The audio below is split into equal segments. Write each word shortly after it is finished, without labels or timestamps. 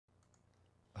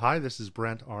Hi, this is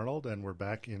Brent Arnold, and we're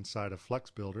back inside of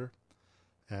Flex Builder.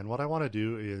 And what I want to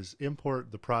do is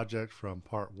import the project from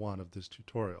part 1 of this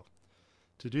tutorial.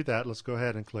 To do that, let's go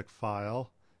ahead and click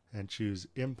File and choose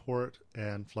Import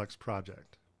and Flex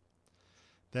Project.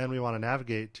 Then we want to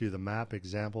navigate to the map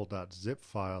example.zip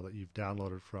file that you've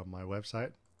downloaded from my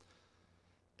website.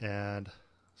 And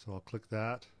so I'll click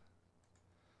that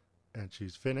and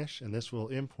choose Finish, and this will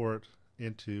import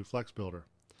into Flex Builder.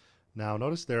 Now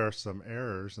notice there are some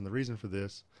errors, and the reason for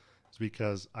this is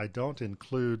because I don't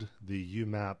include the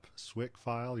UMap SWIC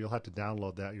file. You'll have to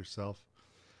download that yourself.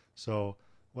 So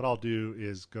what I'll do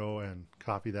is go and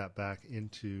copy that back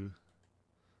into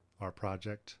our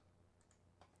project.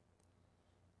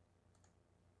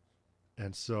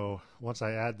 And so once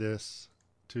I add this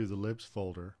to the libs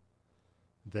folder,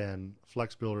 then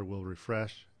Flex Builder will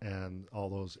refresh and all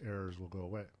those errors will go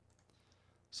away.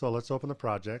 So let's open the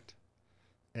project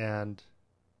and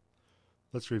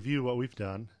let's review what we've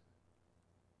done.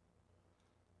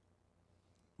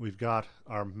 We've got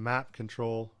our map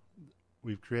control.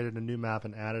 We've created a new map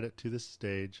and added it to this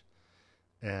stage,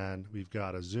 and we've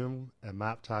got a zoom, a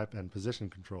map type, and position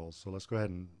controls. So let's go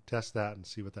ahead and test that and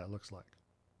see what that looks like.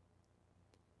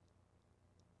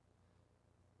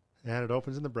 And it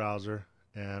opens in the browser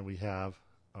and we have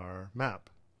our map.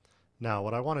 Now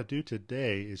what I want to do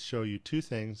today is show you two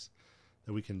things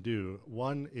that we can do.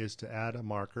 One is to add a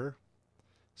marker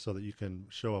so that you can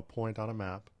show a point on a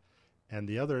map, and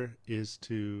the other is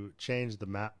to change the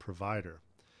map provider.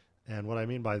 And what I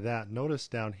mean by that, notice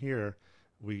down here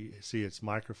we see it's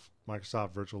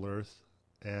Microsoft Virtual Earth,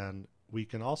 and we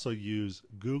can also use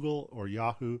Google or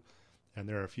Yahoo, and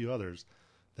there are a few others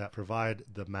that provide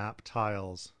the map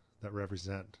tiles that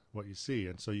represent what you see,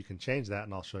 and so you can change that,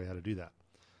 and I'll show you how to do that.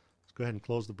 Let's go ahead and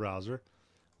close the browser.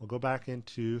 We'll go back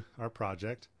into our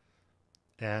project,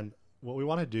 and what we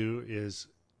want to do is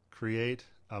create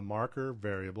a marker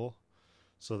variable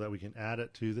so that we can add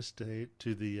it to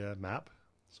the map.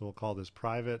 So we'll call this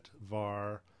private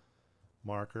var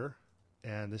marker,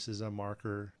 and this is a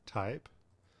marker type.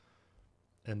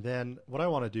 And then what I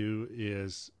want to do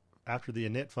is, after the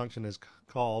init function is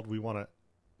called, we want to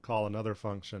call another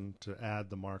function to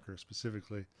add the marker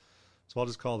specifically. So I'll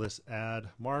just call this add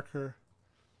marker,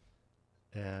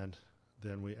 and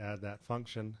then we add that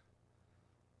function,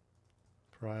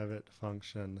 private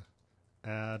function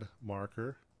add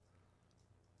marker,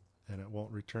 and it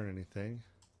won't return anything.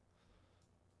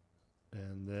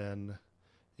 And then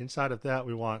inside of that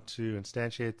we want to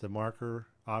instantiate the marker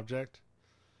object.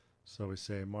 So we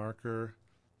say marker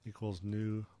equals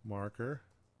new marker,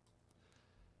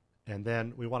 and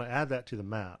then we want to add that to the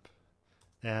map.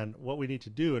 And what we need to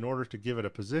do in order to give it a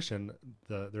position,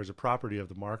 there's a property of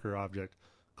the marker object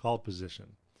called position,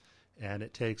 and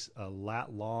it takes a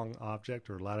lat long object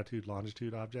or latitude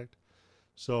longitude object.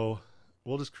 So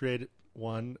we'll just create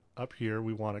one up here.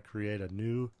 We want to create a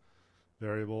new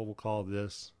variable. We'll call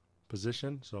this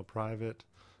position, so private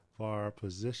var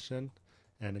position,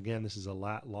 and again this is a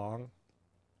lat long.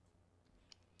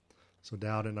 So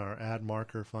down in our add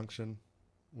marker function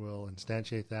we'll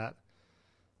instantiate that,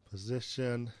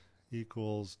 position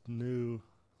equals new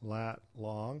lat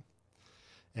long,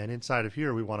 and inside of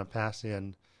here we want to pass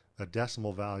in a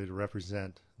decimal value to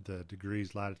represent the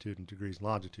degrees latitude and degrees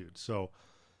longitude. So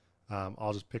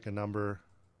I'll just pick a number,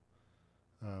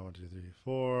 1 2 3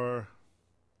 4,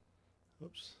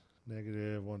 oops,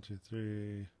 negative 1 2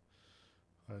 3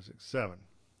 5 6 7.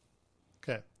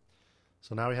 Okay,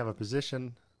 so now we have a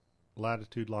position,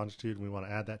 latitude, longitude, and we want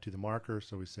to add that to the marker.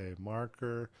 So we say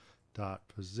marker dot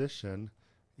position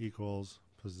equals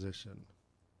position.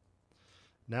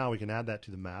 Now we can add that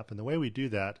to the map, and the way we do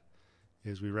that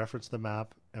is we reference the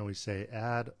map and we say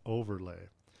add overlay.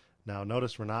 Now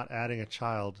notice we're not adding a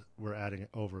child, we're adding an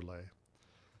overlay.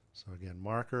 So again,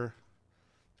 marker,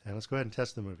 and let's go ahead and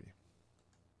test the movie.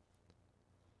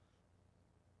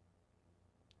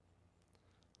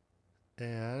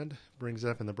 And brings it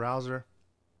up in the browser,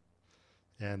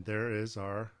 and there is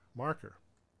our marker.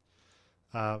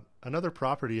 Another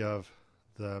property of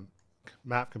the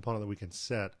map component that we can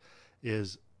set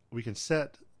is we can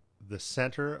set the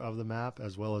center of the map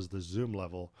as well as the zoom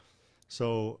level.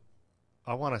 So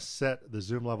I want to set the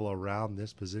zoom level around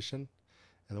this position,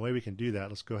 and the way we can do that,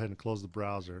 let's go ahead and close the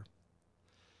browser.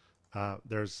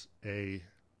 There's a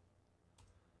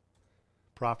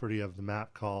property of the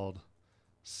map called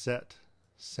set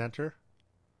center,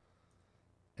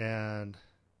 and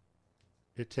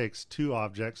it takes two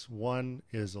objects. One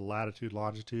is a latitude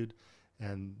longitude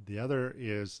and the other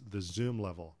is the zoom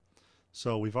level.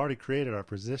 So we've already created our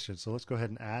position, so let's go ahead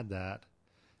and add that,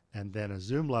 and then a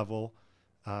zoom level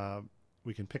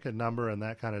we can pick a number, and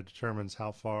that kind of determines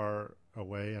how far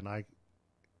away. And I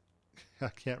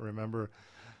can't remember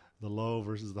the low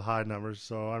versus the high numbers,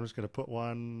 so I'm just going to put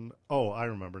one. Oh, I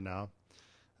remember now.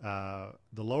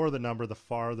 The lower the number, the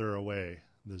farther away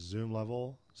the zoom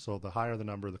level. So the higher the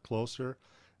number, the closer.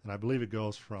 And I believe it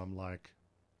goes from like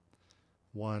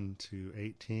 1 to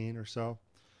 18 or so.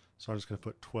 So I'm just going to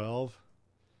put 12.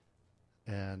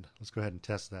 And let's go ahead and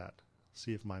test that.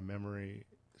 See if my memory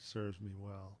serves me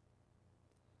well.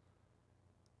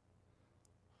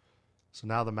 So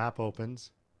now the map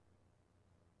opens.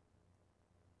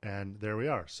 And there we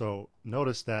are. So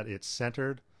notice that it's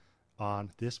centered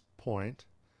on this point,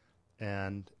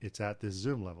 and it's at this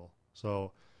zoom level.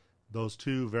 So those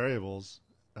two variables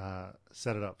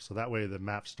set it up. So that way the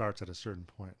map starts at a certain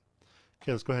point.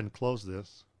 Okay, let's go ahead and close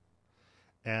this.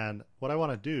 And what I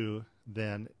want to do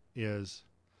then is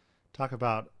talk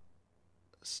about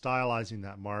stylizing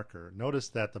that marker. Notice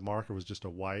that the marker was just a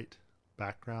white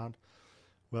background.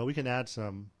 Well, we can add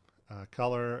some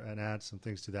color and add some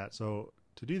things to that. So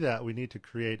to do that, we need to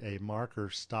create a marker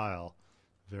style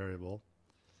variable.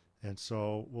 And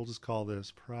so we'll just call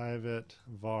this private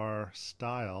var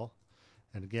style.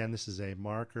 And again, this is a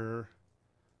marker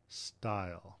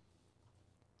style.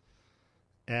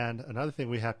 And another thing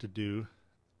we have to do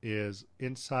is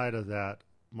inside of that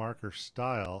marker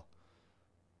style,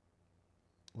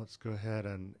 let's go ahead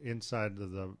and inside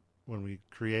of the, when we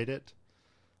create it,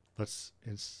 let's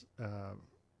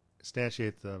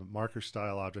instantiate the marker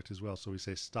style object as well. So we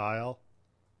say style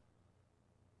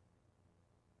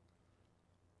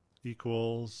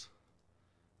equals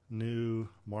new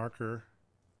marker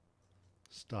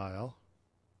style.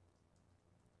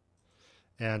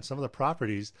 And some of the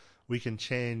properties, we can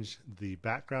change the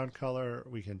background color,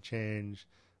 we can change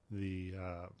the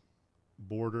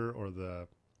border or the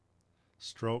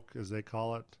stroke as they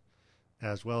call it,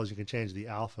 as well as you can change the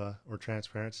alpha or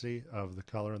transparency of the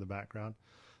color in the background.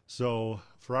 So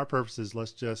for our purposes,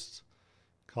 let's just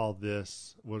call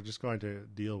this, we're just going to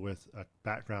deal with a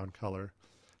background color.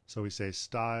 So we say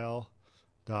style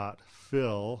dot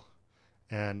fill,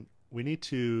 and we need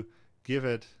to give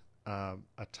it a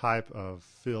type of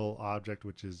fill object,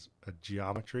 which is a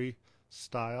geometry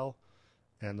style.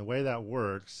 And the way that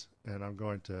works, and I'm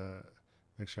going to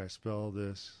make sure I spell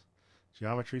this,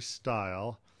 geometry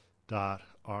style dot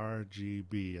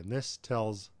RGB, and this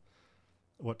tells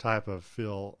what type of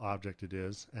fill object it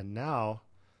is. And now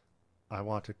I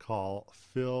want to call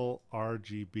fill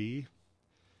RGB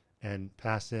and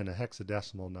pass in a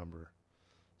hexadecimal number.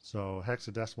 So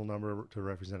hexadecimal number to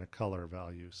represent a color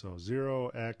value. So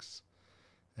 0x,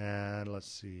 and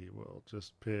let's see, we'll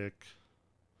just pick,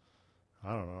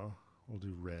 I don't know, we'll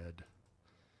do red.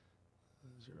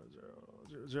 0, 0,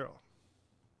 0, 0.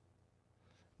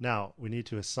 Now we need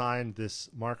to assign this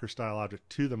marker style object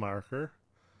to the marker,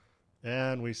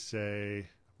 and we say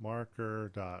marker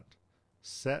dot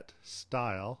set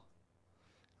style.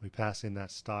 We pass in that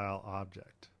style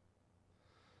object.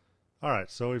 All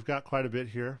right, so we've got quite a bit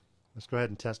here. Let's go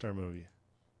ahead and test our movie.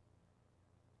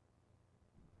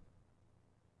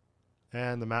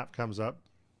 And the map comes up.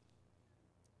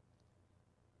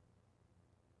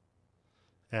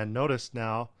 And notice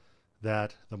now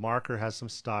that the marker has some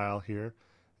style here,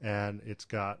 and it's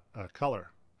got a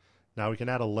color. Now we can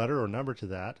add a letter or number to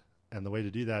that, and the way to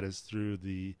do that is through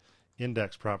the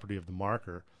index property of the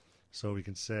marker. So we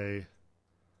can say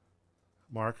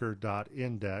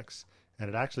marker.index, and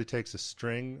it actually takes a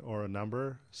string or a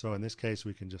number. So in this case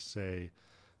we can just say,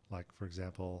 like for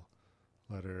example,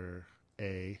 letter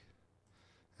A,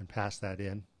 and pass that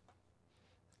in.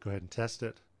 Go ahead and test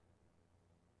it.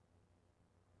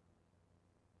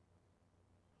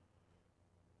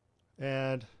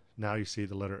 And now you see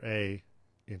the letter A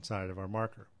inside of our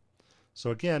marker.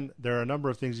 So again, there are a number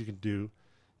of things you can do.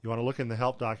 You want to look in the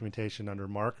help documentation under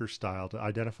marker style to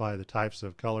identify the types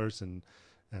of colors and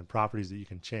properties that you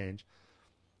can change.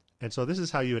 And so this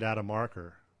is how you would add a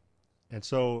marker. And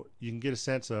so you can get a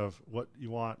sense of what you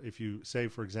want. If you say,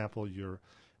 for example, you're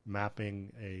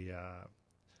mapping a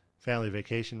family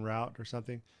vacation route or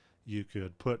something, you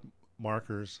could put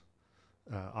markers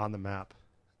on the map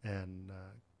and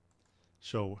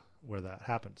show where that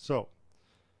happened. So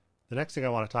the next thing I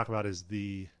want to talk about is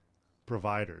the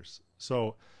providers.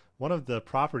 So one of the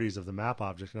properties of the map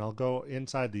object, and I'll go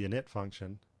inside the init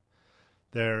function,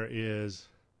 there is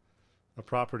a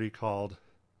property called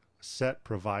set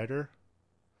provider,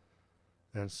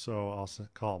 and so I'll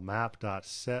call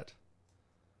map.set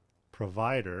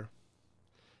provider,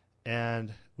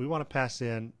 and we want to pass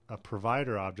in a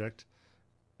provider object,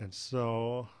 and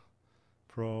so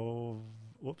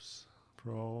providers,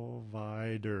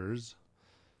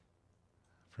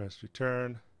 Press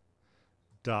return,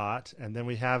 dot, and then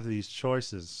we have these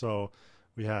choices. So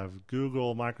we have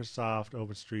Google, Microsoft,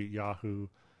 OpenStreet, Yahoo,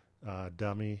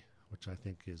 dummy, which I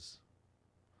think is,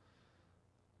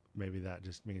 maybe that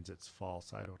just means it's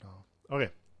false. I don't know. Okay,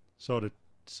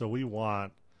 so we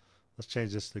want, let's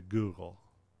change this to Google.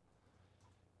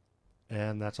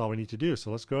 And that's all we need to do.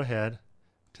 So let's go ahead,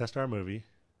 test our movie.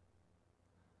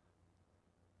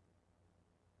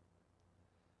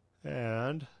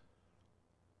 And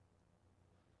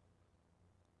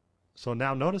so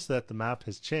now notice that the map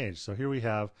has changed. So here we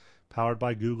have powered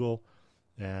by Google,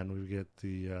 and we get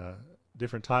the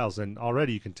different tiles. And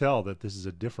already you can tell that this is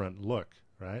a different look,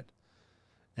 right?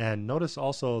 And notice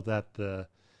also that the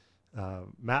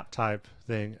map type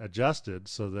thing adjusted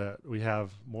so that we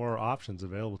have more options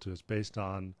available to us based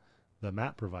on the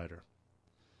map provider.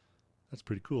 That's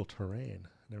pretty cool. Terrain.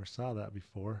 Never saw that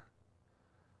before.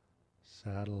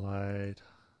 Satellite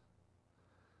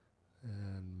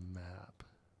and map.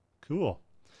 Cool.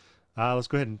 Let's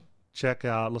go ahead and check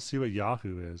out. Let's see what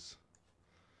Yahoo is.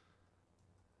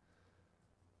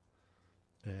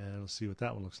 And let's see what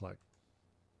that one looks like.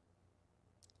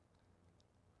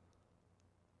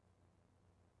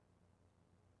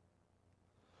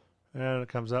 And it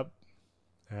comes up,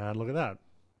 and look at that.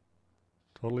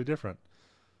 Totally different.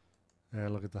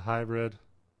 And look at the hybrid.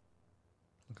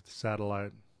 Look at the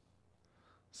satellite.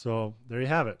 So there you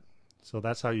have it. So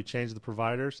that's how you change the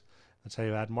providers. That's how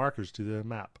you add markers to the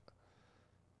map.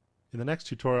 In the next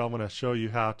tutorial, I'm going to show you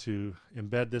how to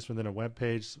embed this within a web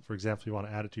page. For example, you want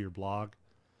to add it to your blog.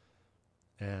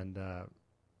 And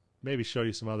maybe show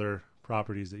you some other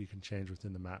properties that you can change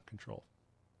within the map control.